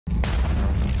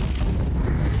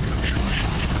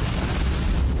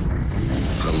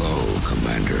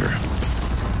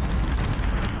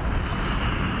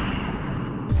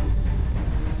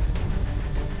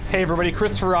Hey everybody,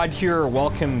 ChristopherOdd here.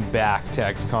 Welcome back to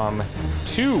XCOM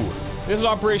 2. This is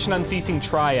Operation Unceasing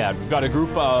Triad. We've got a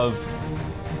group of,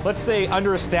 let's say,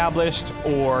 underestablished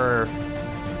or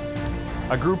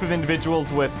a group of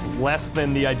individuals with less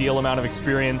than the ideal amount of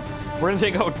experience. We're gonna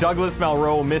take out Douglas,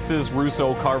 Malraux, Mrs.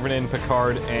 Russo, Carvenin,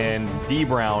 Picard, and D.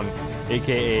 Brown,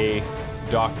 aka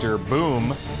Dr.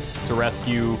 Boom, to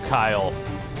rescue Kyle,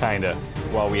 kinda,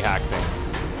 while we hack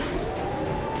things.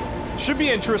 Should be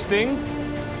interesting.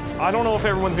 I don't know if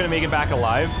everyone's gonna make it back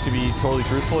alive, to be totally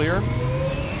truthful here.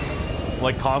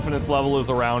 Like, confidence level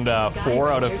is around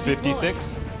 4 out of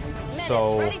 56.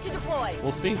 So,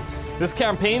 we'll see. This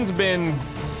campaign's been...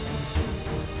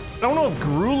 I don't know if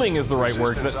grueling is the right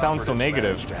word, because that sounds so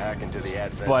negative.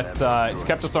 But it's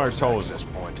kept us on our toes.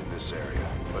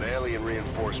 But alien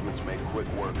reinforcements made quick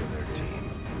work of their team.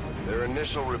 Their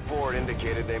initial report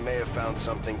indicated they may have found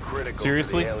something critical to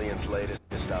the aliens'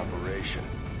 latest operation.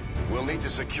 We'll need to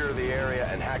secure the area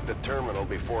and hack the terminal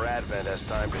before Advent has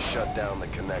time to shut down the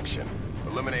connection.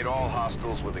 Eliminate all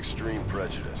hostiles with extreme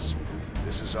prejudice.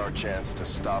 This is our chance to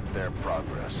stop their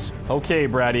progress. Okay,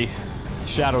 Braddy.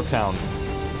 Shadowtown.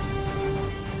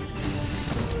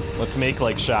 Let's make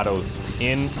like shadows.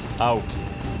 In, out,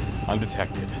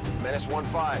 undetected. Menace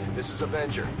 1-5, this is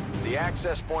Avenger. The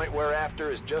access point we're after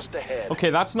is just ahead. Okay,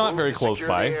 that's not very close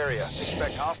by. The area.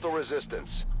 Expect hostile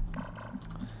resistance.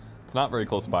 It's not very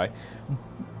close by.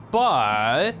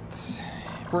 But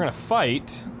if we're gonna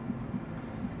fight,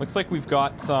 looks like we've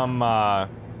got some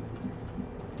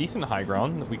decent high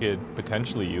ground that we could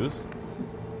potentially use.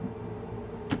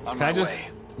 Can I just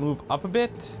move up a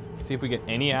bit? See if we get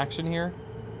any action here.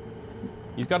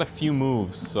 He's got a few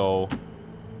moves, so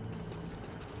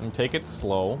and take it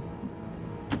slow.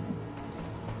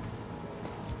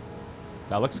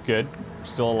 That looks good. We're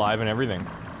still alive and everything.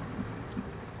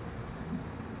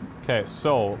 Okay,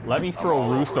 so let me throw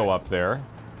Russo up there.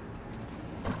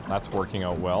 That's working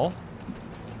out well.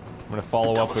 I'm gonna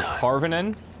follow up with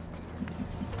Carvenin.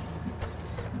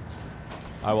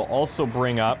 I will also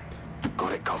bring up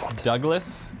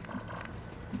Douglas,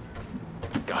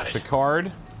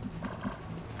 Picard.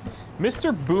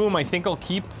 Mr. Boom, I think I'll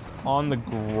keep on the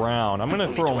ground. I'm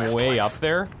gonna throw him way up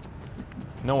there.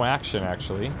 No action,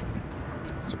 actually.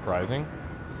 Surprising.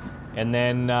 And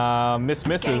then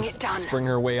Mrs. Let's bring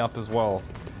her way up as well.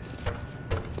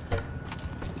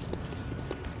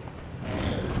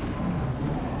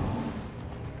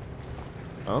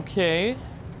 Okay.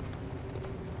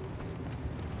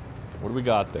 What do we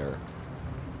got there?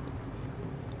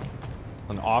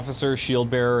 An officer, shield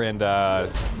bearer, and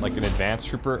like an advanced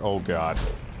trooper. Oh god.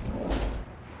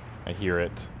 I hear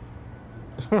it.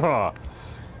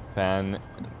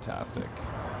 Fantastic.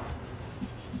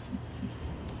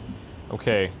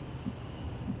 Okay.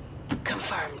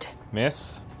 Confirmed.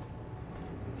 Miss.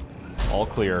 All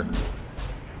clear.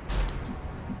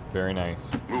 Very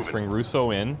nice. Let's bring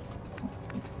Russo in.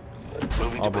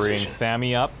 I'll bring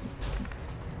Sammy up.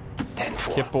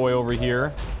 Kip Boy over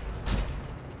here.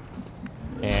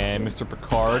 And Mr.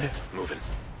 Picard.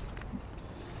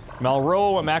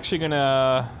 Malraux, I'm actually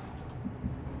gonna...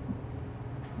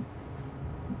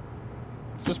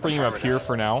 Let's just bring you up here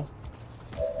for now.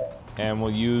 And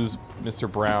we'll use Mr.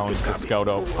 Brown to scout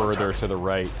out further to the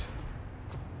right.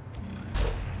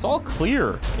 It's all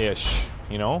clear-ish,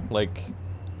 you know? Like,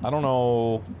 I don't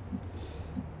know...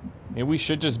 Maybe we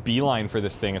should just beeline for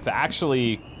this thing. It's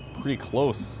actually pretty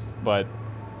close, but...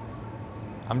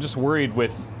 I'm just worried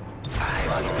with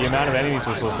the amount of enemies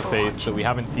we're supposed to face that we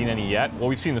haven't seen any yet. Well,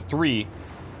 we've seen the 3,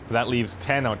 but that leaves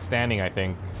 10 outstanding, I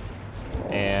think.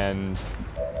 And...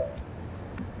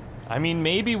 I mean,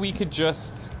 maybe we could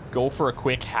just go for a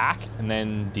quick hack and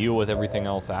then deal with everything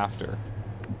else after.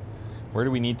 Where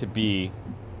do we need to be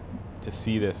to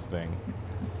see this thing?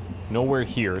 Nowhere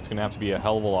here. It's gonna have to be a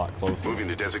hell of a lot closer. Moving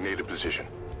to designated position.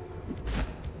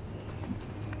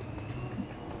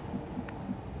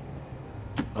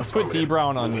 Let's put D.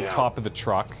 Brown on top of the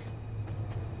truck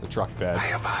bed. I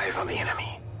have eyes on the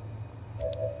enemy.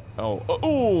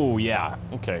 Oh, yeah,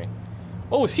 okay.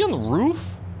 Oh, is he on the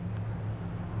roof?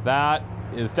 That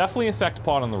is definitely a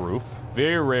sectopod on the roof.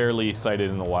 Very rarely sighted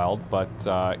in the wild, but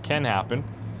it can happen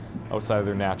outside of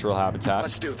their natural habitat.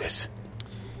 Let's do this.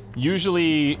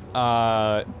 Usually,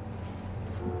 sectopod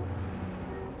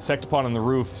on the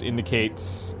roofs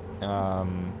indicates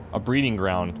a breeding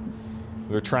ground.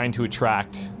 They're trying to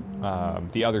attract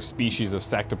the other species of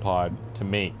sectopod to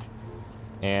mate.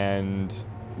 And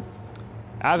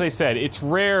as I said, it's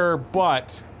rare,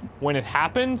 but when it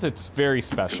happens, it's very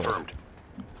special. Confirmed.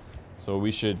 So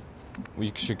we should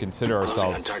consider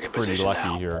ourselves pretty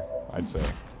lucky here, I'd say.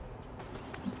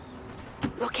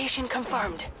 Location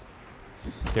confirmed.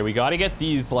 Okay, we gotta get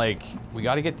these, like, we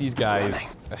gotta get these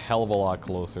guys a hell of a lot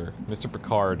closer. Mr.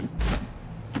 Picard.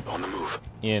 On the move.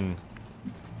 In.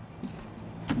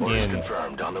 Orders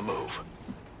confirmed, on the move.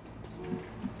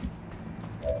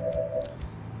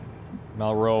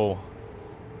 Malraux.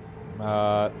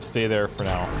 Stay there for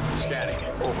now. Scanning.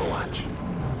 Overwatch.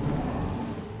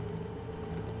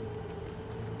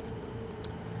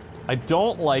 I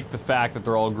don't like the fact that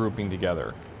they're all grouping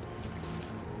together.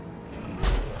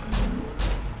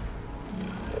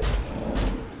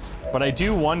 But I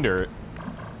do wonder...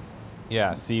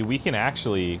 Yeah, see, we can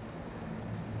actually...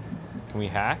 Can we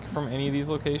hack from any of these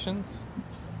locations?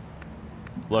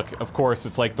 Look, of course,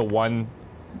 it's like the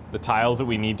tiles that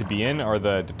we need to be in are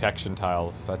the detection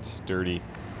tiles. That's dirty.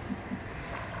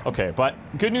 Okay, but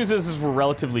good news is we're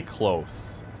relatively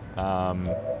close.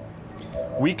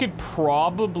 We could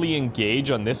probably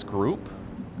engage on this group,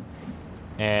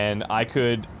 and I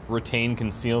could retain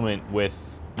concealment with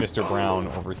Mr. Brown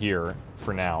over here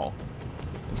for now,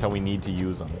 until we need to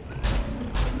use them.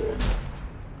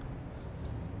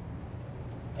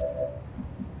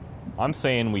 I'm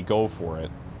saying we go for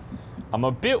it. I'm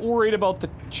a bit worried about the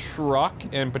truck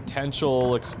and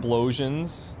potential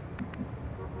explosions.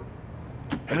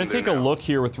 I'm gonna take a look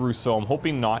here with Rousseau. I'm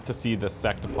hoping not to see the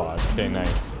sectopod. Okay,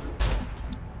 nice.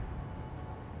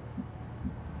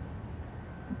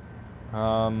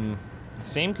 The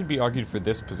same could be argued for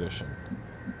this position.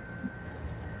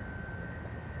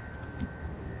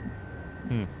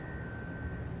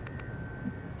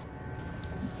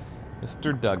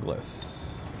 Mr.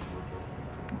 Douglas.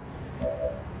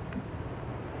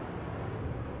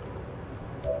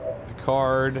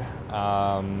 Picard,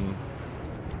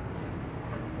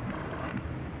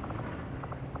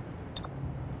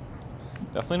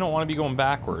 definitely don't want to be going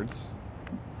backwards.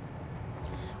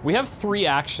 We have 3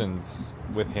 actions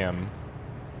with him.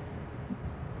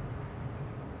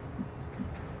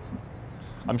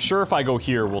 I'm sure if I go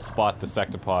here, we'll spot the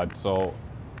sectopod, so...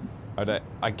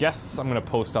 I guess I'm gonna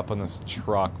post up on this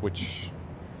truck, which...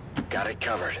 Got it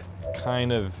covered.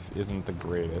 Kind of isn't the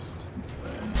greatest.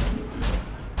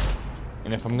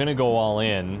 And if I'm gonna go all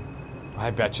in, I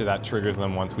bet you that triggers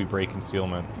them once we break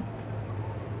concealment.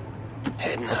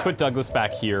 Let's put Douglas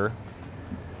back here.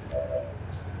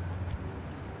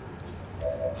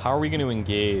 How are we gonna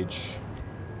engage?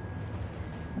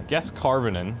 I guess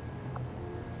Carvenin.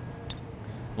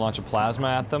 Launch a plasma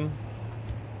at them.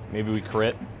 Maybe we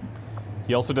crit.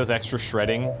 He also does extra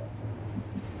shredding.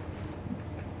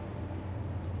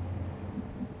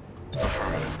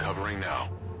 Affirmative, covering now.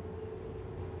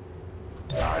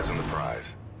 Eyes on the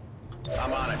prize.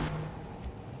 I'm on it.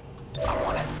 I'm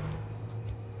on it.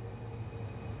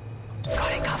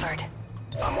 Got it covered.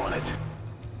 I'm on it.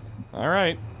 All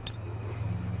right.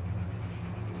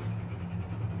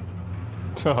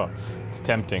 It's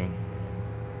tempting.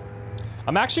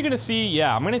 I'm actually gonna see,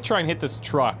 yeah, I'm gonna try and hit this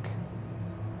truck.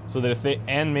 So that if they,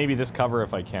 and maybe this cover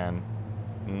if I can.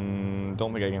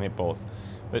 Don't think I can hit both.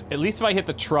 But at least if I hit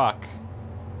the truck,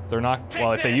 they're not,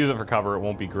 well, if they use it for cover, it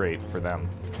won't be great for them.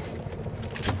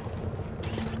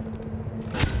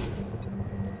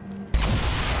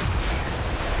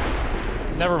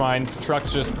 Never mind,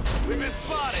 truck's just,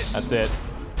 that's it.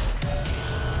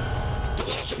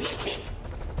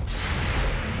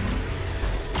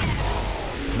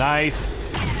 Nice.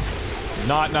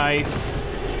 Not nice.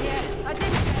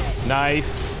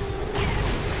 Nice.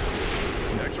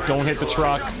 Don't hit the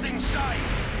truck.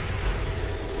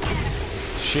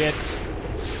 Shit.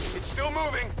 It's still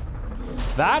moving.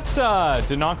 That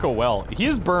did not go well. He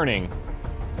is burning.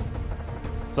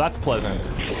 So that's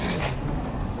pleasant.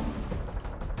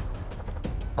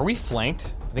 Are we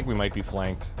flanked? I think we might be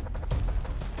flanked.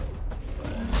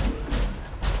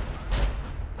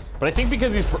 But I think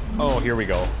because he's... Oh, here we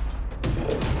go.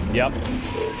 Yep.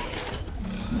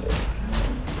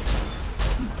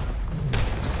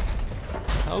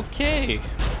 Okay.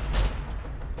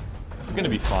 This is gonna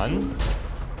be fun.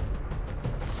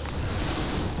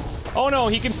 Oh no,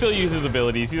 he can still use his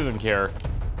abilities. He doesn't care.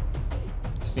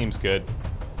 Seems good.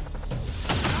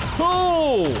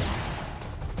 Oh!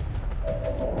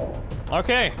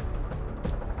 Okay.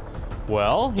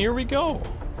 Well, here we go.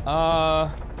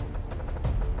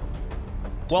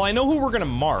 Well, I know who we're gonna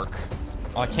mark.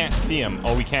 Oh, I can't see him.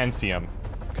 Oh, we can see him.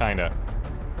 Kinda.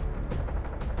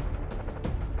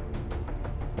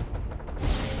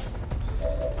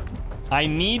 I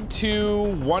need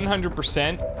to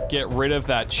 100% get rid of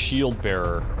that shield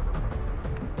bearer.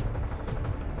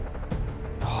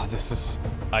 Oh, this is...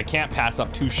 I can't pass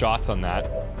up 2 shots on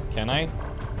that. Can I?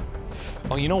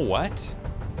 Oh, you know what?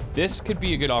 This could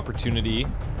be a good opportunity.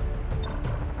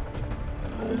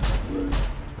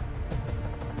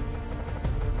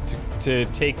 to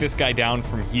take this guy down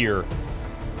from here.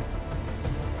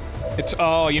 It's,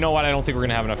 oh, you know what? I don't think we're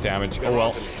gonna have enough damage. Oh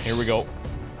well, here we go.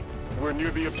 We're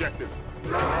near the objective.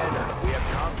 Commander, we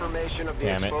have confirmation of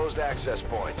the exposed access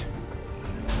point.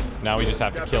 Now we just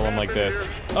have to kill him like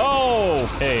this. Oh,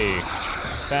 hey.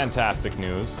 Fantastic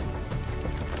news.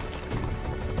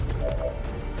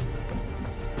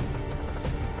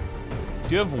 We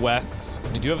do have Wes.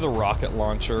 We do have the rocket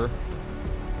launcher.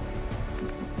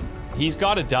 He's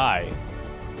got to die.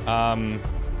 I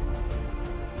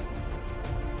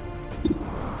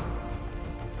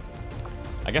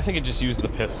guess I could just use the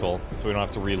pistol, so we don't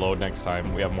have to reload next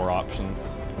time. We have more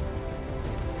options.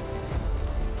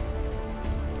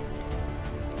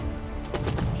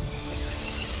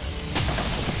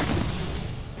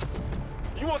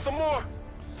 You want some more?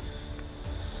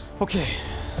 Okay.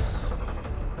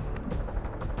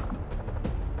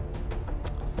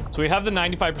 So we have the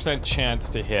 95% chance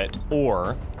to hit,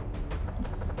 or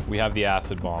we have the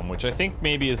acid bomb, which I think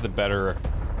maybe is the better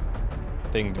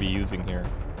thing to be using here.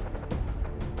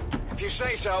 If you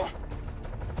say so.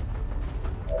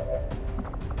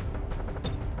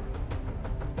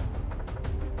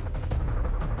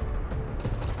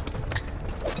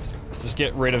 Just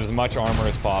get rid of as much armor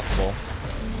as possible.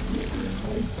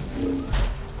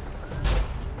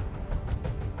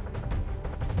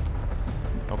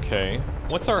 Okay.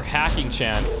 What's our hacking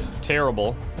chance?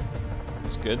 Terrible.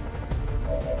 That's good.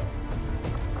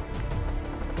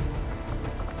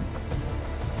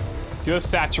 Do you have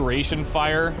saturation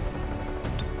fire?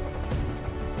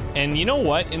 And you know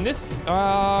what? In this,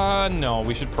 no,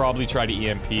 we should probably try to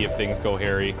EMP if things go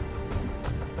hairy.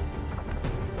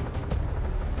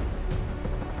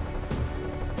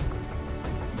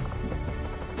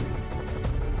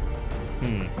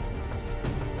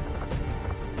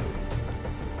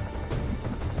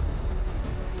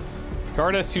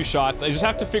 Picard has 2 shots. I just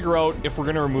have to figure out if we're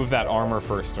gonna remove that armor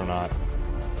first or not.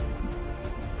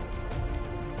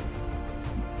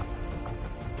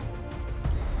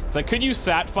 So I could use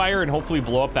sat fire and hopefully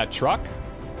blow up that truck.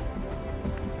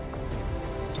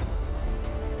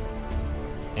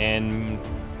 And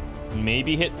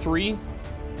maybe hit 3.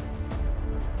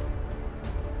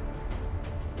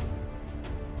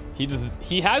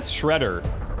 He has Shredder.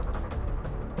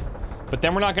 But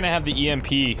then we're not gonna have the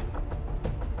EMP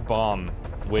bomb,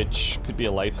 which could be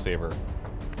a lifesaver.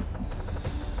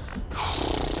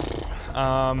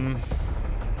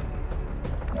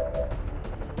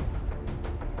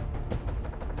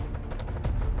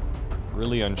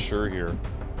 Really unsure here.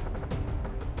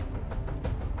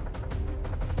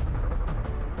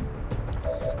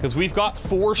 Because we've got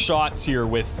 4 shots here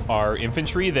with our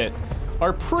infantry that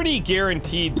are pretty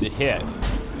guaranteed to hit.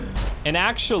 And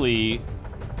actually,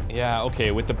 yeah,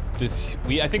 okay, with the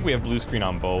I think we have blue screen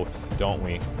on both, don't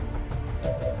we?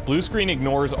 Blue screen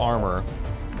ignores armor.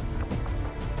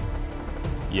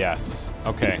 Yes.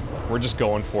 Okay, we're just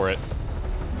going for it.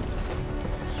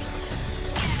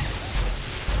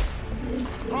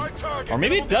 Or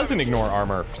maybe it doesn't ignore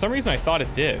armor. For some reason I thought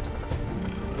it did.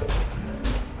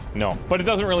 No, but it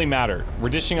doesn't really matter. We're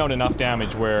dishing out enough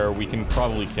damage where we can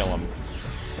probably kill him.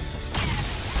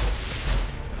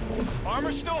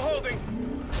 Armor still holding.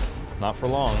 Not for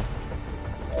long.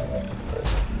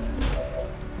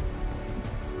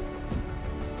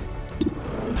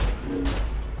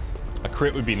 A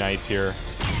crit would be nice here.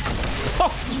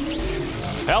 Oh!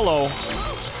 Hello.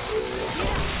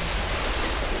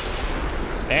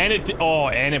 And it, oh,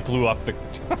 and it blew up the...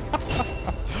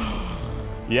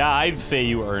 Yeah, I'd say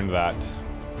you earned that.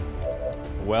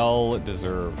 Well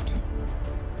deserved.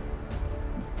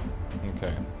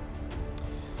 Okay.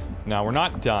 Now, we're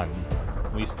not done.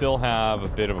 We still have a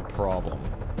bit of a problem.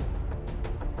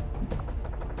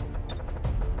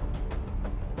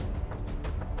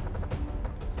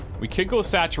 We could go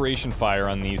saturation fire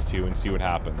on these 2 and see what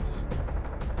happens.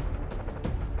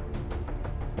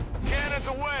 Cannons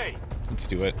away! Let's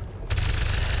do it.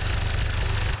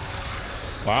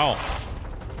 Wow.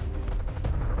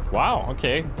 Wow,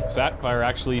 okay. Satfire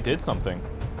actually did something.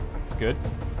 That's good.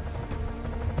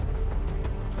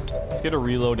 Let's get a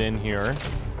reload in here.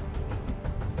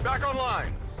 Back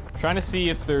online. Trying to see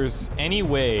if there's any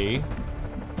way...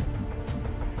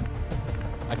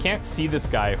 I can't see this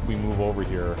guy if we move over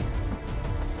here.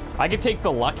 I could take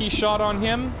the lucky shot on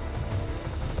him.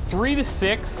 3 to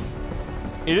 6.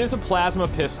 It is a plasma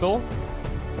pistol.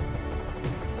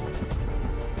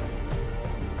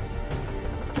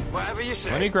 Whatever you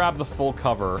say. Let me grab the full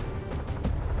cover.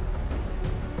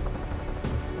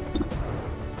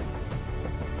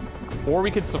 Or we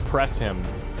could suppress him.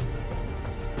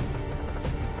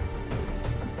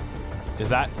 Is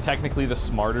that technically the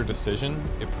smarter decision?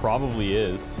 It probably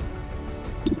is.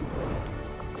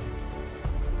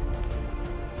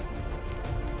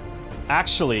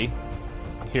 Actually,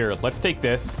 here, let's take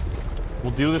this.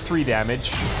 We'll do the 3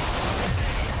 damage.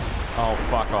 Oh,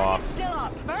 fuck off. Still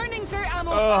up. Burning through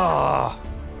ammo. Ugh.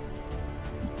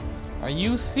 Are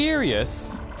you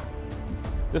serious?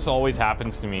 This always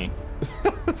happens to me.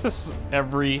 This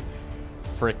every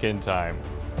frickin' time.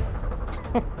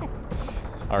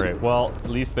 Alright, well, at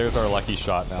least there's our lucky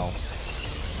shot now.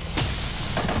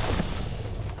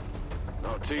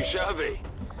 Not too shabby.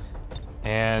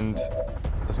 And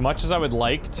as much as I would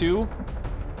like to,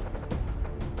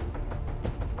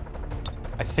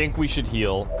 I think we should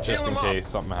heal just in case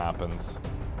something happens.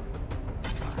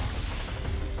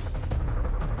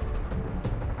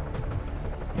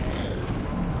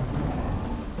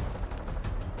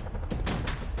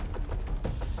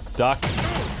 Duck.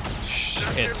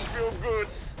 Shit.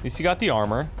 At least you got the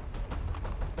armor.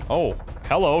 Oh,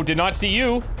 hello. Did not see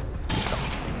you.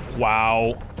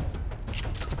 Wow.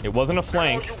 It wasn't a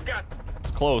flank.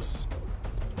 It's close.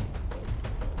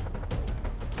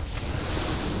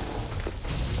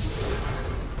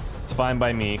 It's fine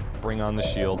by me. Bring on the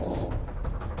shields.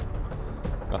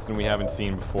 Nothing we haven't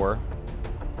seen before.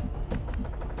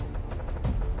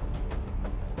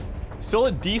 Still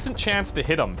a decent chance to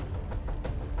hit him.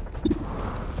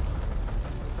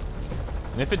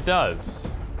 And if it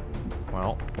does,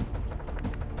 well,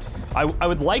 I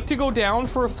would like to go down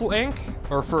for a flank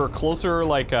or for a closer,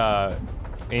 like,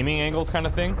 aiming angles kind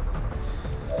of thing.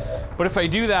 But if I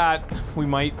do that, we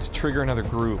might trigger another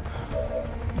group.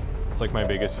 It's like my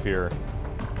biggest fear.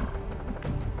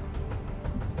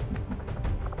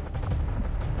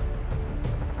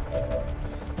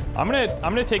 I'm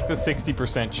gonna take the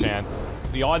 60% chance.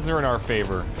 The odds are in our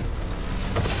favor.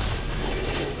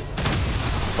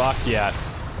 Fuck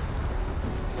yes.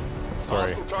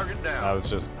 Sorry.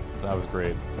 That was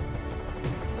great.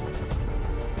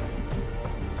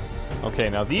 Okay,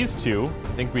 now these two, I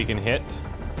think we can hit.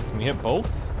 Can we hit both?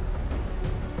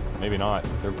 Maybe not.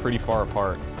 They're pretty far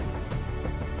apart.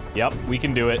 Yep, we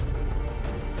can do it.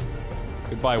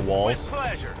 Goodbye, walls.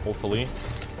 Hopefully.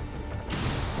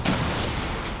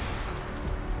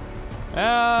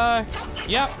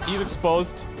 Yep, he's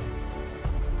exposed.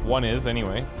 One is,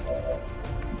 anyway.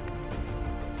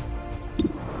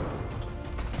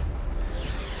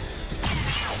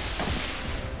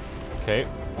 Okay,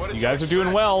 you guys are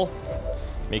doing well.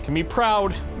 Making me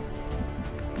proud.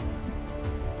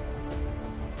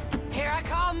 Here I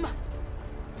come.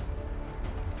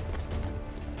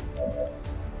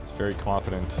 He's very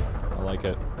confident. I like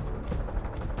it.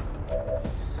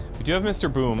 We do have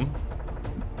Mr. Boom,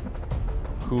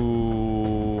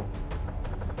 who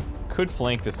could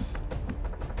flank this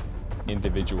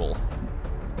individual.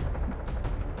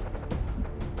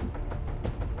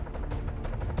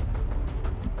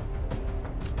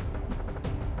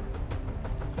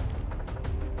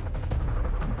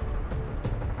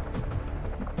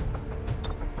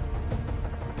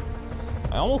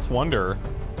 I almost wonder.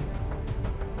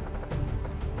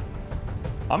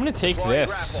 I'm gonna take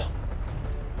this.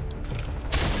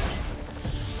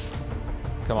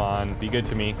 Come on, be good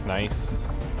to me. Nice.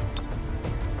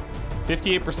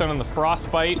 58% on the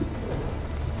frostbite.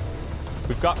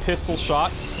 We've got pistol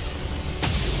shots.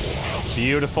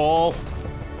 Beautiful.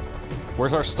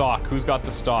 Where's our stock? Who's got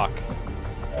the stock?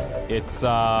 It's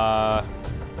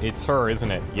her,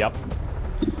 isn't it? Yep.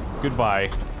 Goodbye,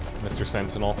 Mr.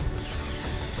 Sentinel.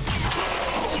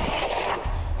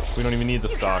 We don't even need the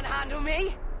stock. Can't handle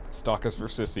me. Stock is for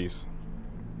sissies.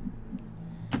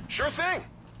 Sure thing.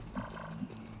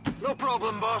 No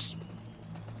problem, boss.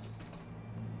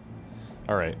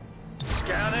 All right.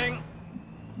 Scanning.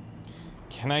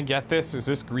 Can I get this? Is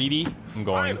this greedy? I'm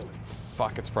going.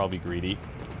 Fuck, it's probably greedy.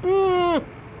 It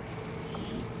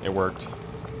worked.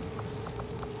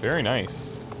 Very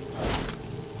nice.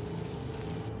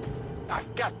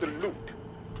 I've got the loot.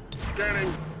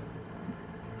 Scanning.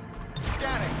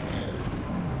 Scanning.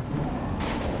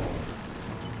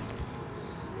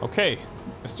 Okay,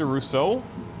 Mr. Rousseau,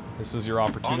 this is your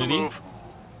opportunity. On the move.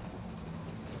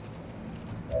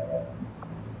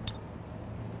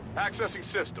 Accessing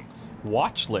system.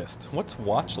 Watch list. What's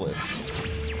watch list?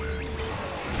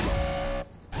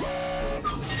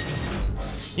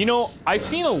 You know, I've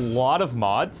seen a lot of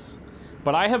mods,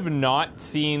 but I have not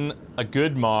seen a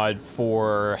good mod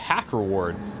for hack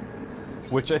rewards,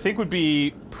 which I think would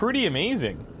be pretty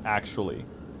amazing, actually.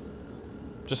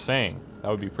 Just saying. That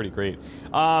would be pretty great.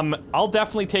 I'll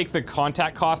definitely take the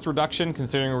contact cost reduction,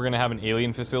 considering we're gonna have an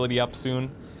alien facility up soon.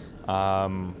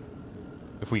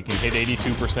 If we can hit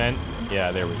 82%, yeah,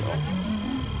 there we go.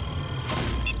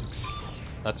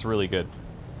 That's really good.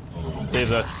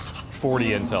 Saves us 40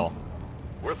 intel.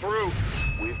 We're through.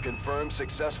 We've confirmed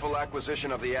successful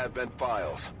acquisition of the Advent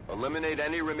files. Eliminate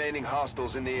any remaining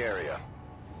hostiles in the area.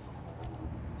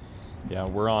 Yeah,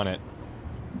 we're on it.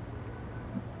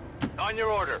 On your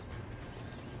order.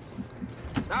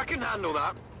 I can handle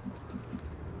that.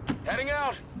 Heading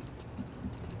out.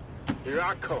 Here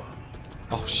I come.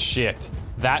 Oh shit.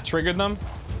 That triggered them?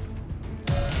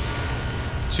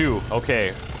 2.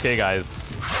 Okay. Okay,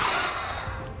 guys.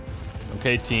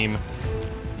 Okay, team.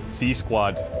 C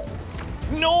squad.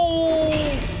 No!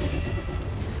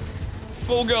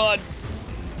 Oh god.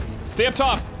 Stay up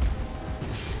top.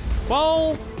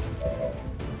 Well.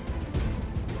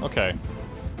 Okay.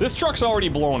 This truck's already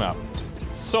blown up.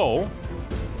 So,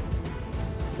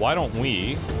 why don't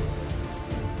we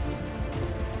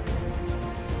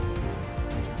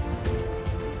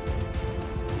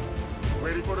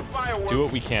Ready for the fireworks. do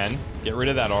what we can? Get rid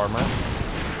of that armor.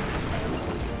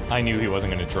 I knew he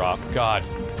wasn't gonna drop. God.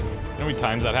 You know how many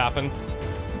times that happens?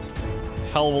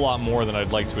 Hell of a lot more than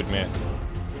I'd like to admit.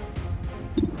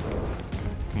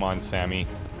 Come on, Sammy.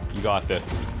 You got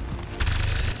this.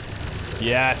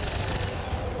 Yes!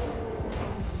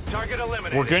 Target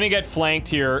eliminated. We're gonna get flanked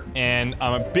here, and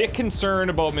I'm a bit concerned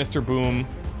about Mr. Boom.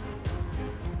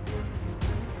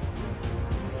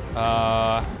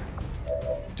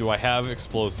 Do I have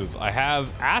explosives? I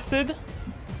have acid?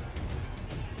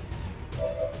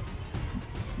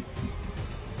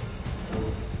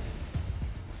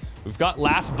 We've got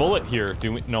last bullet here.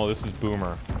 Do we? No, this is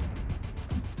Boomer.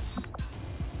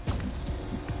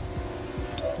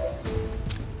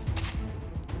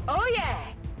 Oh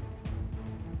yeah.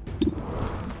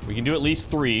 We can do at least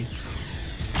 3.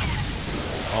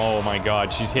 Oh my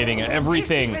god, she's hitting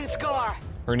everything. Even score.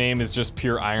 Her name is just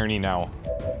pure irony now.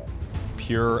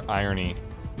 Pure irony.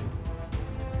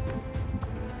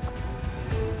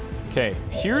 Okay,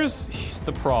 here's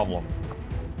the problem.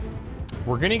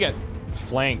 We're gonna get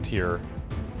flanked here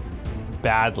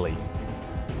badly.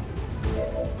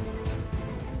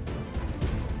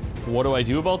 What do I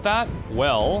do about that?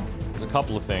 Well, there's a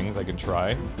couple of things I could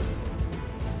try.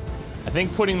 I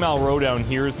think putting Malraux down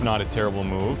here is not a terrible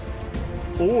move.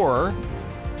 Or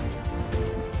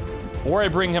I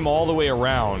bring him all the way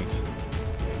around.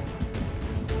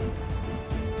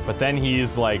 But then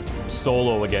he's like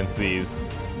solo against these.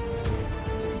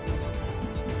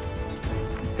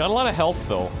 He's got a lot of health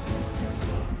though.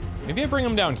 Maybe I bring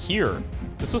him down here.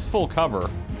 This is full cover.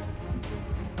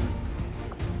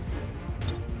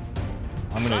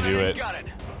 I'm gonna do it. Got it.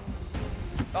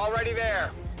 Already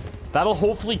there. That'll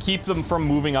hopefully keep them from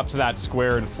moving up to that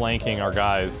square and flanking our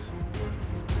guys.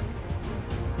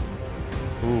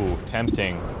 Ooh,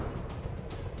 tempting.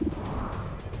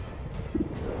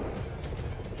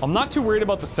 I'm not too worried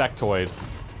about the sectoid.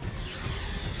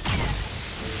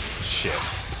 Shit.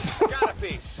 Got a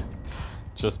piece.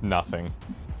 Just nothing.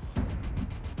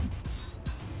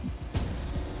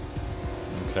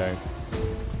 Okay.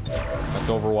 Let's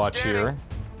overwatch here.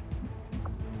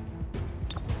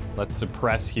 Let's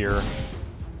suppress here.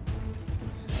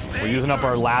 We're using up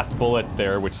our last bullet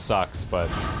there, which sucks, but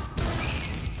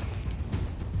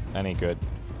that ain't good.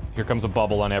 Here comes a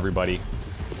bubble on everybody.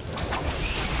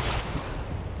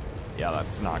 Yeah,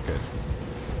 that's not good.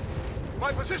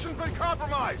 My position's been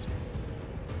compromised.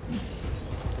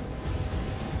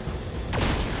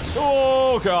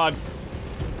 Oh, God.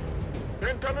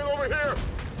 Incoming over here.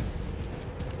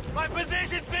 My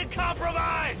position's been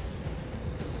compromised.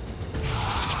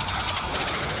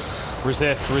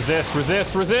 Resist, resist,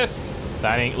 resist, resist!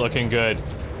 That ain't looking good.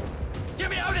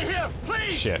 Get me out of here,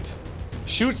 please. Shit.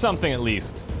 Shoot something at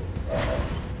least.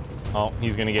 Oh,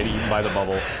 he's gonna get eaten by the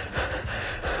bubble.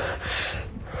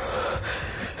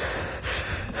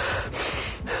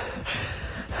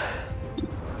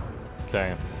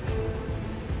 Okay.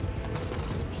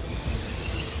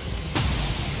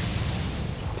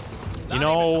 You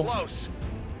know... Close.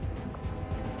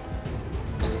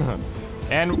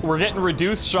 And we're getting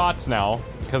reduced shots now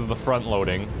because of the front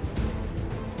loading.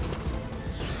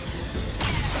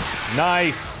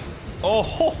 Nice! Oh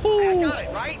ho ho! Got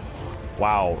it, right?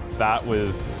 Wow, that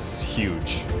was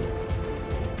huge.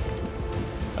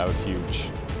 That was huge.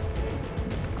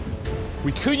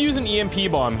 We could use an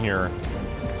EMP bomb here.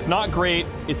 It's not great.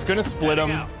 It's gonna split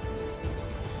him.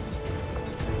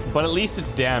 But at least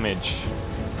it's damage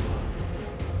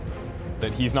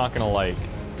that he's not gonna like.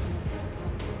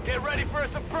 Get ready for a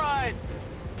surprise.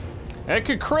 It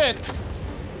could crit.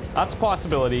 That's a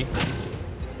possibility.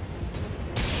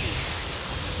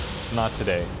 Not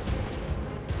today.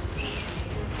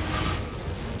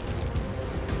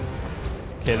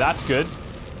 Okay, that's good.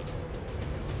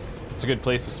 It's a good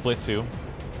place to split to.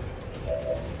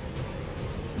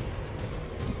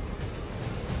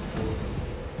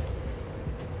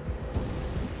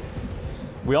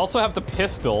 We also have the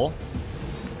pistol.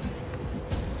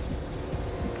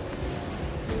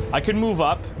 I could move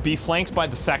up, be flanked by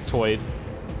the sectoid.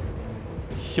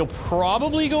 He'll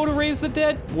probably go to raise the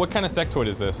dead. What kind of sectoid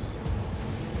is this?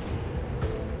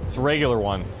 It's a regular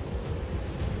one.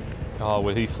 Oh,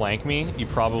 will he flank me? He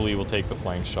probably will take the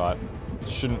flank shot.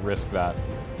 Shouldn't risk that.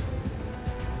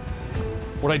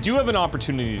 What I do have an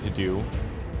opportunity to do...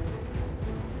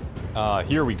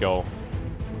 here we go.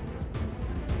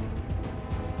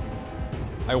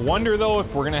 I wonder, though,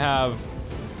 if we're gonna have...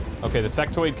 Okay, the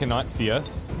sectoid cannot see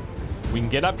us. We can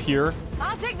get up here.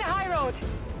 I'll take the high road.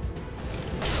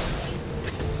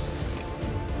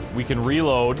 We can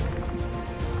reload.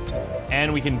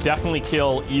 And we can definitely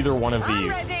kill either one of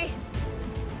these. Ready.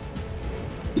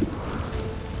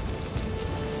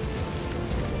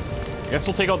 I guess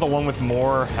we'll take out the one with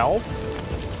more health.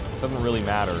 Doesn't really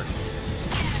matter.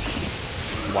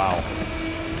 Wow.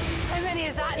 How many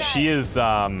is that now? She is,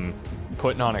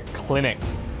 putting on a clinic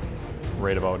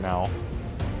right about now.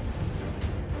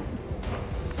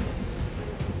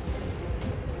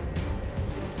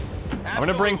 I'm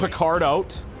gonna bring Picard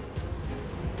out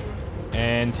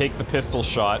and take the pistol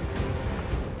shot.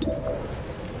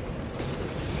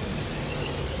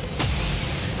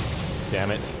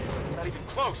 Damn it. Not even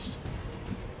close.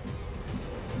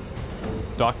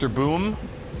 Dr. Boom,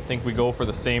 I think we go for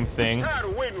the same thing. Tired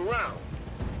of waiting around.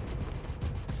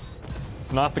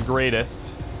 It's not the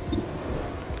greatest.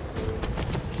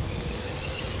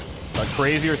 But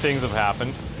crazier things have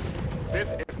happened. This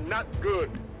is not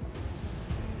good.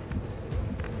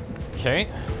 Okay.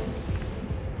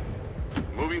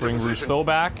 Moving Bring to position. Rousseau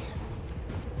back.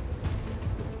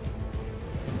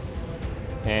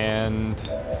 And...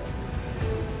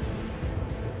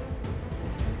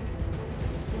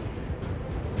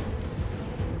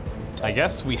 I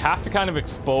guess we have to kind of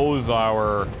expose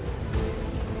our...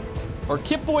 Our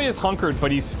Kip Boy is hunkered,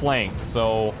 but he's flanked,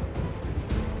 so...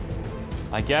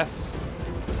 I guess...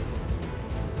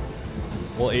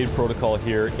 We'll aid protocol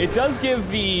here. It does give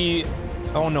the...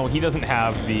 Oh no, he doesn't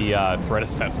have the threat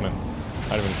assessment.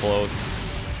 Might have been close.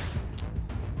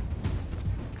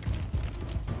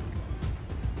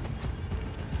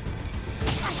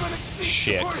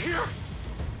 Shit.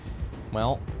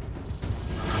 Well.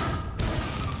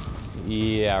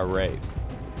 Yeah, right.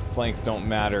 Flanks don't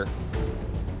matter.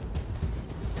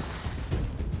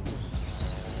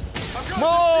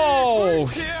 Whoa!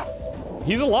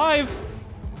 He's alive!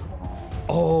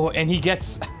 Oh, and he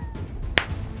gets...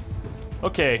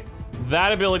 Okay,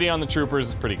 that ability on the troopers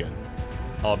is pretty good.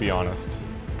 I'll be honest.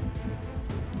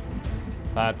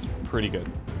 That's pretty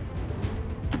good.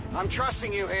 I'm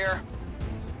trusting you here.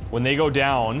 When they go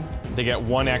down, they get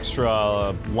 1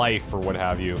 extra life or what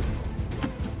have you.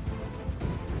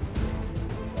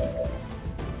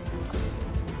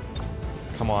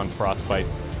 Come on, Frostbite.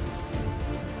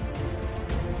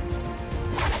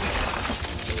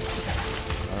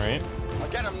 All right. I'll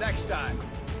get him next time.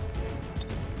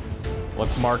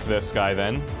 Let's mark this guy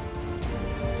then.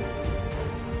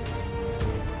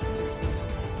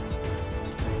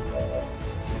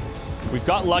 We've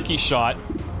got Lucky Shot,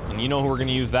 and you know who we're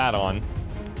gonna use that on.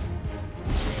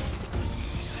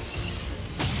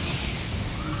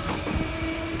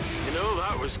 You know,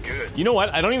 that was good. You know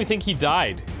what? I don't even think he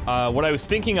died. What I was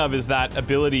thinking of is that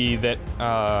ability that,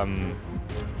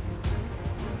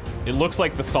 it looks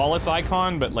like the Solace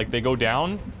icon, but like they go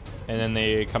down, and then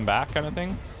they come back kind of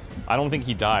thing. I don't think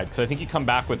he died, because I think he come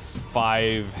back with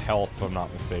 5 health, if I'm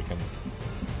not mistaken.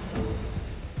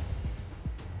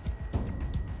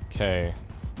 Okay.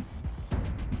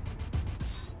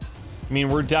 I mean,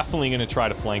 we're definitely gonna try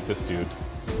to flank this dude.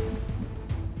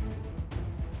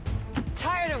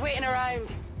 Tired of waiting around.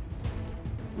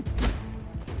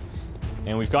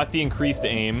 And we've got the increased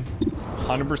aim.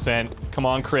 100%. Come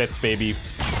on, crits, baby.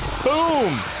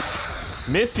 Boom!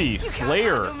 Missy,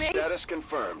 Slayer. Status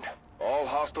confirmed. All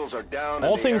hostiles are down.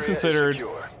 All and the things area is considered,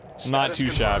 secure. not Status too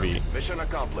confirmed. shabby. Mission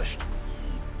accomplished.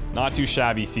 Not too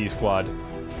shabby, C-Squad.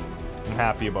 I'm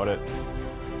happy about it.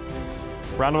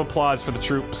 Round of applause for the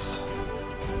troops.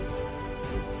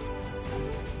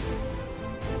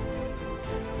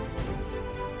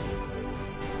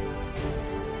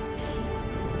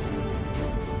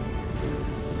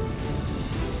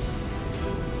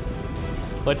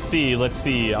 Let's see, let's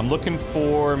see. I'm looking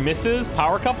for Mrs.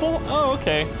 Power Couple? Oh,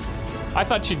 okay. I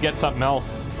thought she'd get something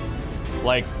else.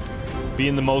 Like,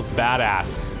 being the most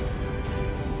badass.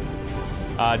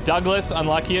 Douglas,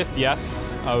 unluckiest,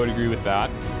 yes, I would agree with that.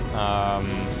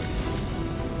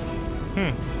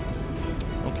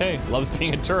 Okay, loves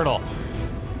being a turtle.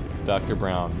 Dr.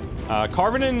 Brown.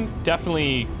 Carvenin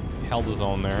definitely held his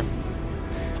own there.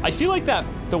 I feel like that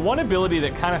the one ability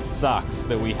that kind of sucks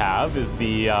that we have is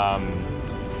the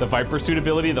Viper suit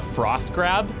ability, the Frost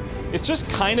Grab. It's just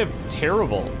kind of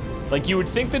terrible. Like, you would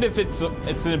think that if it's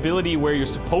an ability where you're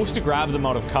supposed to grab them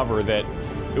out of cover, that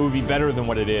it would be better than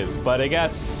what it is. But I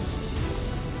guess,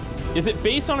 is it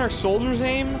based on our soldier's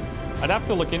aim? I'd have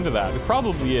to look into that. It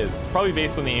probably is. It's probably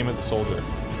based on the aim of the soldier.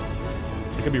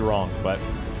 I could be wrong, but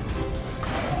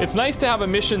it's nice to have a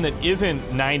mission that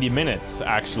isn't 90 minutes,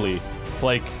 actually. It's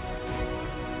like,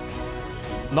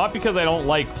 not because I don't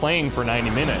like playing for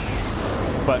 90 minutes,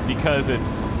 but because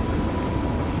it's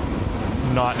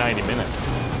not 90 minutes.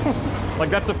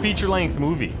 Like, that's a feature-length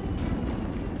movie.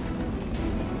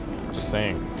 Just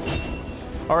saying.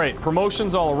 All right,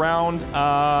 promotions all around.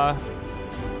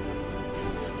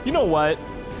 You know what?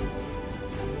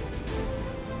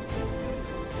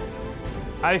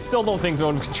 I still don't think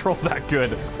zone control's that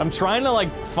good. I'm trying to, like,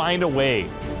 find a way.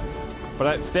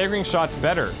 But staggering shot's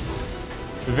better.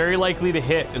 Very likely to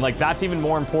hit, and, like, that's even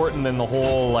more important than the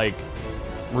whole, like,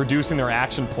 reducing their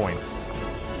action points.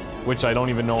 Which I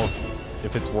don't even know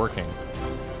if it's working.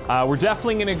 We're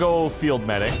definitely gonna go field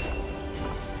medic.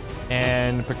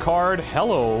 And Picard,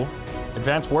 hello.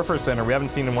 Advanced Warfare Center, we haven't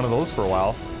seen one of those for a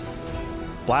while.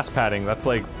 Blast padding, that's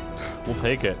like, we'll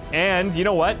take it. And you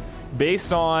know what?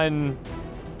 Based on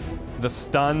the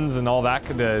stuns and all that,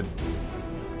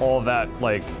 all of that,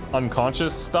 like,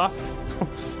 unconscious stuff,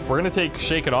 we're gonna take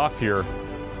Shake It Off here.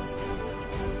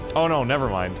 Oh no, never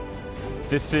mind.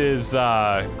 This is,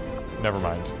 never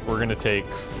mind. We're gonna take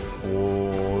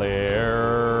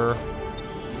Flare.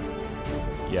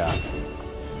 Yeah.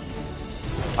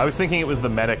 I was thinking it was the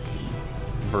medic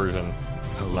version.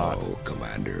 It's not. Hello,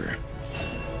 Commander.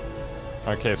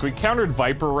 Okay, so we countered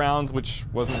Viper rounds, which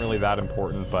wasn't really that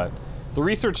important, but the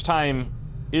research time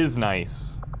is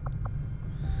nice.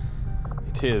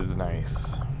 It is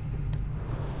nice.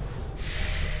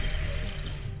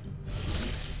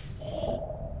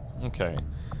 Okay.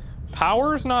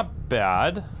 Power's not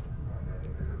bad.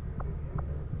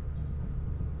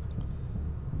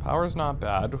 Power's not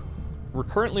bad. We're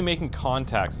currently making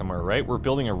contact somewhere, right? We're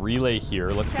building a relay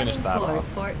here. Let's finish that off.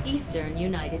 For Eastern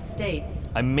United States.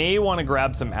 I may want to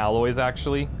grab some alloys,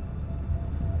 actually.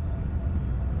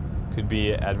 Could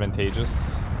be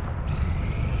advantageous.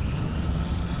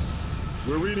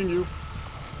 We're reading you.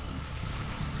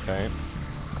 Okay.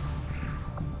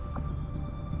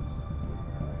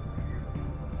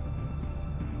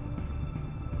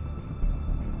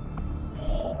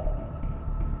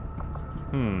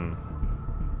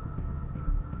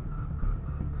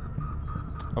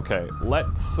 Okay,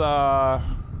 let's, do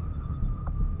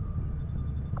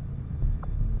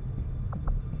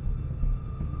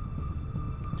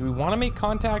we want to make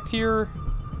contact here?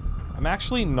 I'm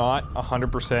actually not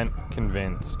 100%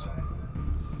 convinced.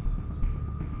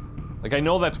 Like, I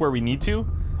know that's where we need to.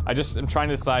 I just am trying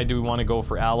to decide, do we want to go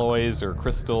for alloys or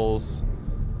crystals?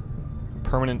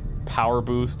 Permanent power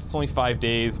boost. It's only 5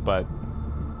 days, but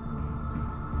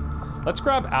let's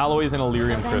grab alloys and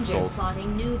Illyrium crystals.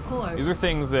 These are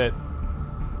things that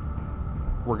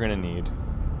we're gonna need.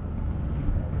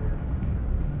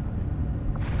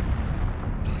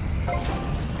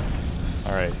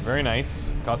 All right, very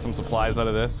nice. Got some supplies out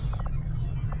of this.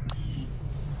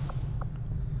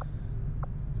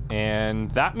 And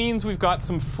that means we've got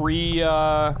some free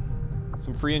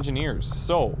engineers.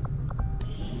 So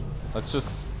let's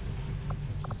just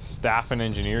staff an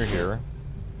engineer here.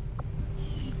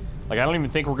 Like, I don't even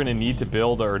think we're gonna need to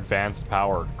build our advanced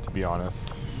power, to be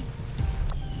honest.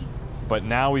 But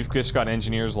now we've just got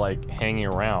engineers, like, hanging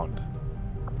around.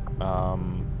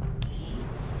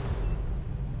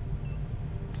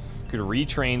 Could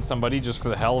retrain somebody just for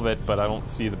the hell of it, but I don't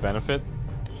see the benefit.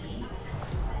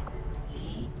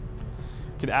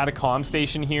 Could add a comm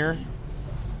station here.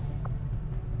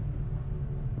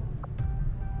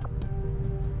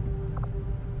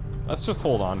 Let's just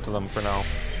hold on to them for now.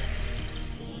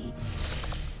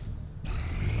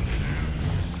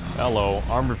 Hello,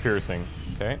 armor piercing.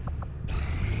 Okay.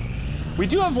 We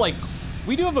do have a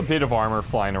bit of armor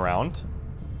flying around.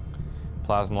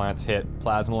 Plasma lance hit.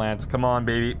 Plasma lance, come on,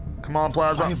 baby. Come on,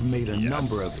 plasma. I've made a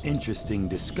number of interesting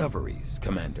discoveries,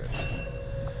 Commander.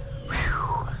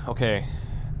 Whew. Okay.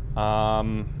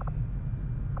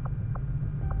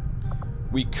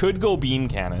 We could go beam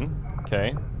cannon.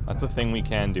 Okay. That's a thing we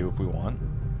can do if we want.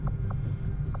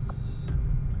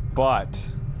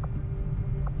 But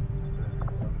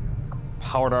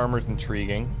powered armor's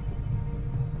intriguing.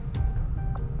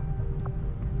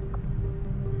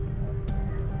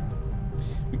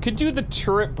 could do the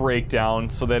turret breakdown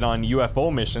so that on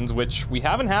UFO missions, which we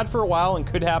haven't had for a while and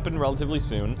could happen relatively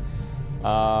soon,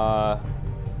 are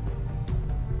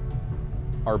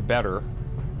better.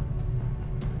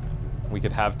 We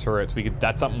could have turrets.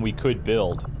 That's something we could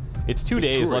build. It's 2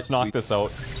 days. Let's knock this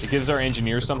out. It gives our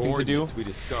engineers something to do. We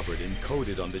discovered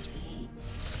encoded on the.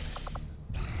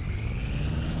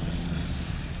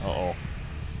 Uh-oh.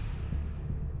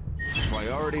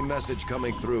 Priority message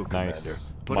coming through, Commander.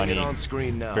 Nice. Putting Money. it on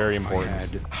screen now. Very I important.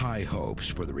 had high hopes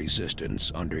for the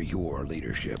Resistance under your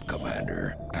leadership,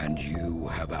 Commander, and you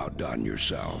have outdone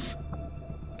yourself.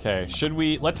 Okay, should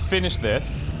we... Let's finish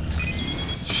this.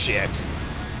 Shit.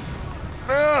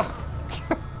 Ugh.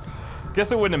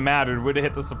 Guess it wouldn't have mattered. It would have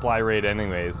hit the supply rate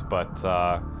anyways, but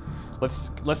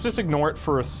let's just ignore it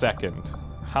for a second.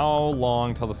 How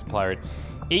long till the supply rate?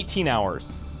 18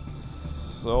 hours.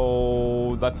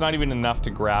 So that's not even enough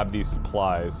to grab these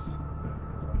supplies.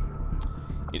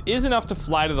 It is enough to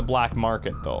fly to the black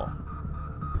market, though.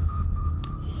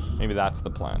 Maybe that's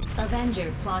the plan.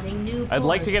 Avenger plotting new I'd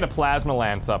like to course. get a plasma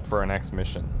lance up for our next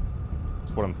mission.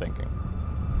 That's what I'm thinking.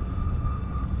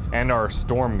 And our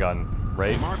storm gun,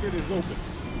 right? Market is open.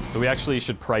 So we actually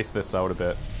should price this out a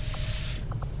bit.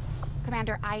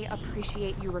 Commander, I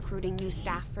appreciate you recruiting new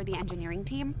staff for the engineering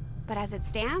team, but as it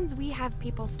stands, we have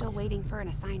people still waiting for an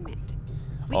assignment.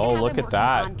 We Oh, can have look them at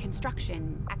that. working on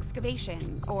construction,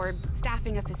 excavation, or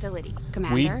staffing a facility. We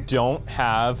Commander? don't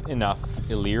have enough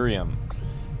Illyrium.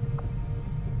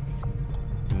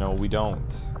 No, we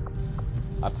don't.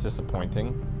 That's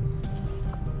disappointing.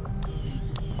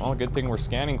 Well, good thing we're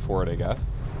scanning for it, I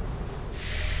guess.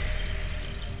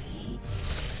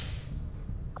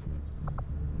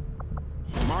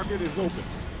 The market is open.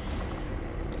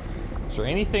 Is there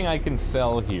anything I can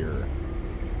sell here?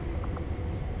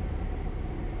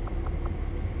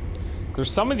 There's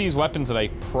some of these weapons that I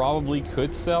probably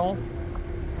could sell.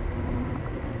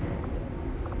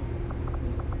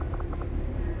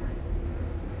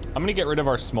 I'm gonna get rid of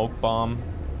our smoke bomb.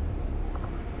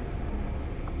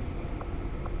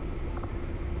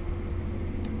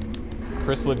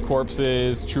 Chrysalid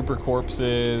corpses, trooper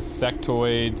corpses,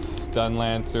 sectoids, stun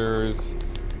lancers,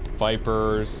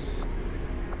 vipers.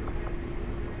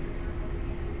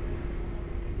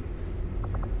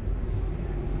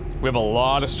 We have a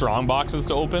lot of strong boxes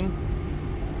to open.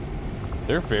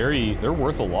 They're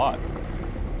worth a lot.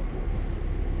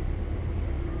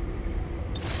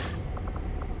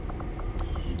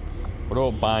 What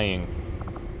about buying?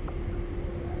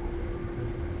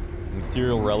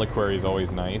 Ethereal reliquary is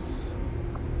always nice.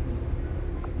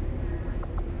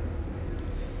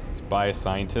 Let's buy a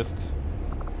scientist.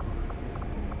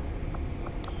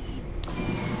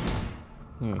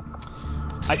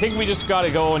 I think we just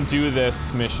gotta go and do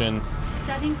this mission.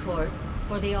 Setting course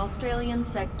for the Australian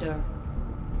sector.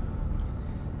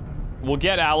 We'll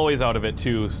get alloys out of it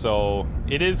too, so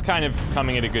it is kind of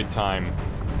coming at a good time.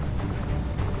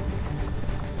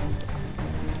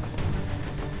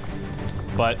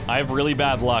 But I have really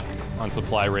bad luck on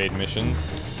supply raid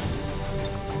missions,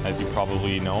 as you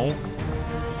probably know.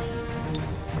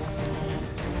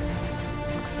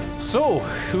 So,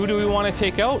 who do we want to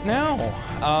take out now?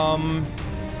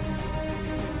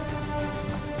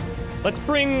 Let's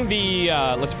bring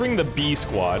the B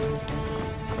squad.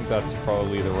 I think that's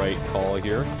probably the right call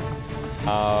here.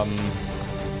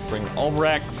 Bring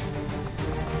Albrecht.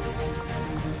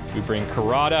 We bring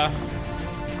Karada.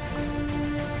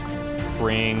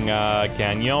 Bring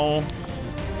Gagnon.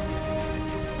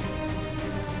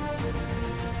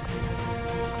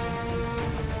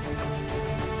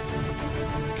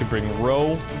 Could bring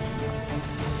Rowe.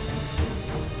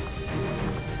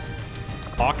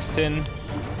 Oxton.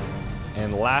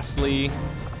 And lastly,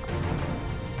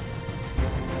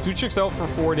 Suchik's out for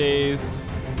 4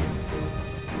 days.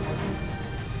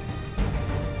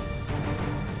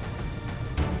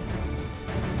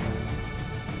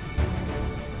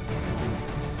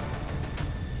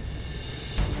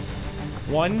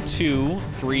 One, two,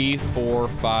 three, four,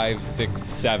 five, six,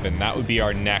 seven. That would be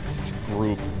our next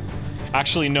group.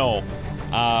 Actually, no.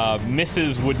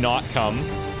 Mrs. would not come.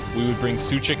 We would bring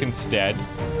Suchik instead.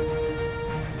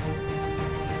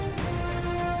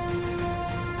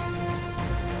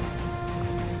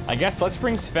 I guess let's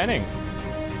bring Svenning.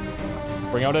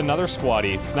 Bring out another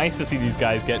squaddy. It's nice to see these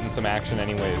guys getting some action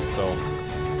anyways, so.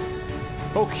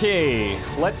 Okay,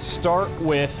 let's start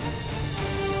with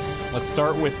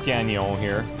Gagnon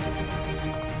here.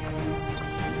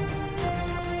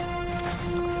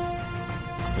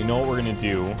 We know what we're gonna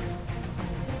do.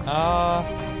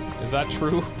 Is that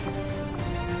true?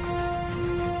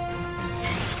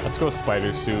 Let's go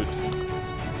spider suit.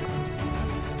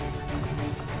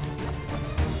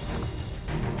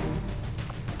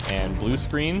 and blue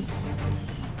screens.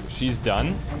 So she's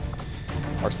done.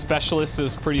 Our specialist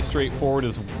is pretty straightforward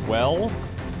as well.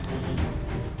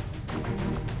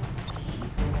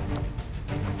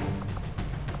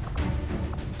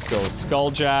 Let's go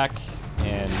Skulljack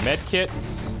and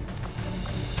medkits.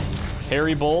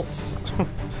 Harry bolts.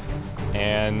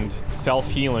 And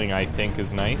self-healing, I think,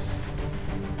 is nice.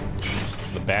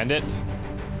 The bandit.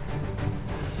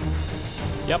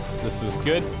 Yep, this is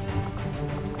good.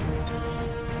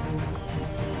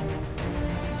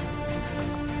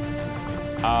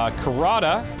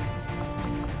 Karada.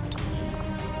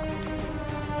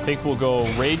 I think we'll go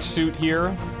rage suit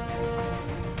here.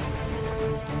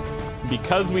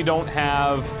 Because we don't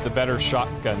have the better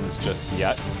shotguns just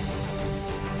yet,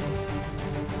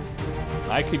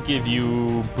 I could give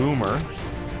you Boomer.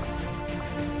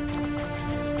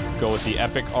 Go with the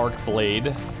Epic Arc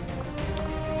Blade.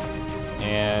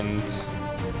 And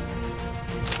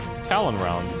Talon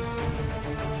rounds.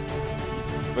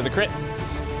 For the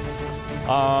crits.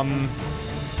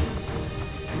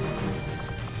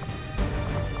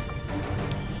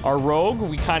 Our rogue,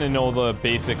 we kind of know the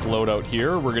basic loadout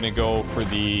here. We're gonna go for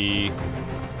the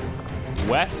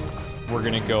Wests. We're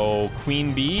gonna go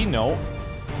Queen Bee, no,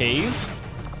 Haze.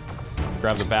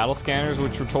 Grab the battle scanners,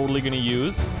 which we're totally gonna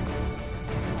use.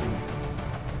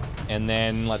 And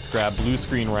then let's grab blue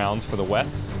screen rounds for the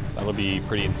Wests. That'll be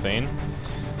pretty insane.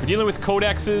 We're dealing with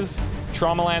Codexes,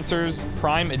 Trauma Lancers,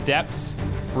 Prime Adepts,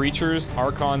 Breachers,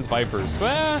 Archons, Vipers.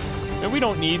 And we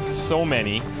don't need so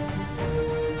many.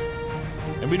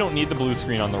 And we don't need the blue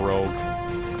screen on the rogue.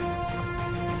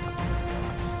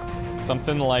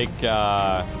 Something like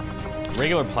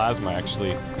regular plasma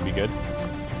actually would be good.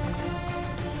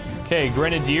 Okay,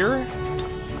 Grenadier.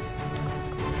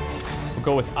 We'll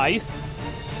go with Ice.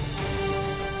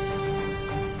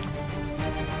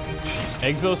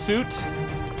 Exosuit.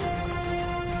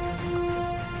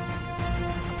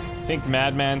 I think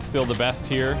Madman's still the best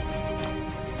here.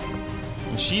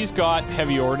 And she's got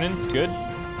heavy ordnance, good.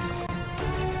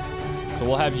 So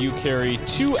we'll have you carry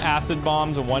 2 acid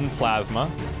bombs and 1 plasma.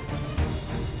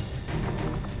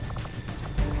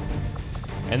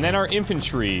 And then our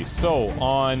infantry. So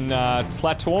on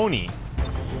Tlatoani,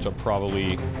 which I'm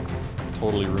probably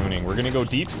totally ruining, we're gonna go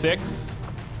deep 6.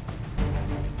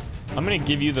 I'm gonna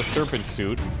give you the serpent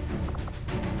suit,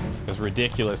 as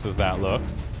ridiculous as that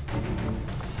looks.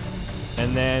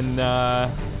 And then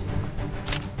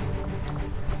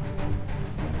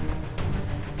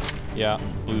yeah,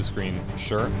 blue screen,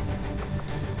 sure.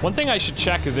 One thing I should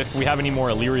check is if we have any more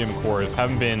Illyrium cores.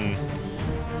 Haven't been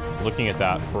looking at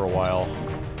that for a while.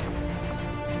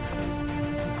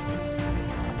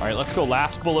 All right, let's go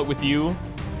last bullet with you.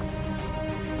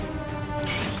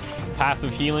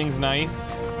 Passive healing's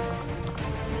nice.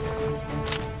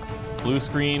 Blue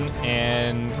screen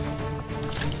and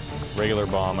regular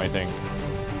bomb, I think.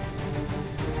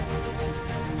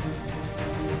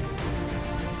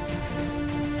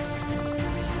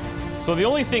 So the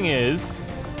only thing is,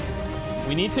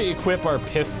 we need to equip our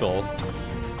pistol.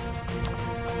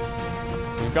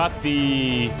 We've got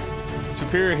the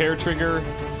superior hair trigger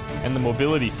and the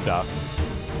mobility stuff.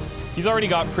 He's already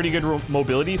got pretty good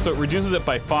mobility, so it reduces it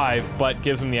by 5, but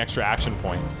gives him the extra action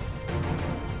point.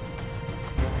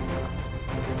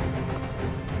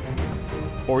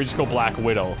 Or we just go Black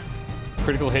Widow.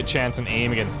 Critical hit chance and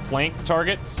aim against flank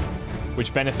targets,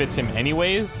 which benefits him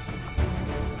anyways.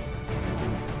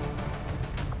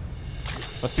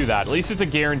 Let's do that. At least it's a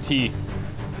guarantee.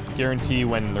 Guarantee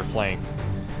when they're flanked.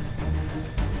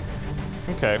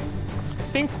 Okay. I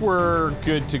think we're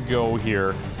good to go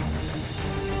here.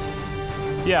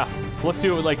 Yeah, let's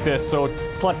do it like this. So,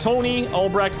 Tlatoani,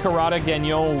 Albrecht, Karada,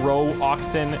 Gagnon, Rowe,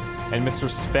 Oxton, and Mr.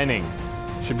 Svenning.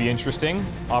 Should be interesting.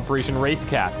 Operation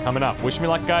Wraithcat coming up. Wish me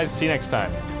luck, guys. See you next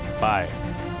time. Bye.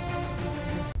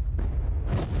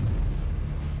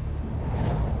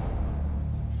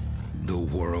 The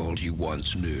world you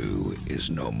once knew is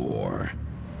no more.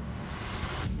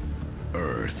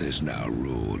 Earth is now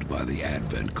ruled by the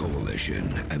Advent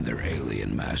Coalition and their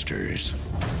alien masters.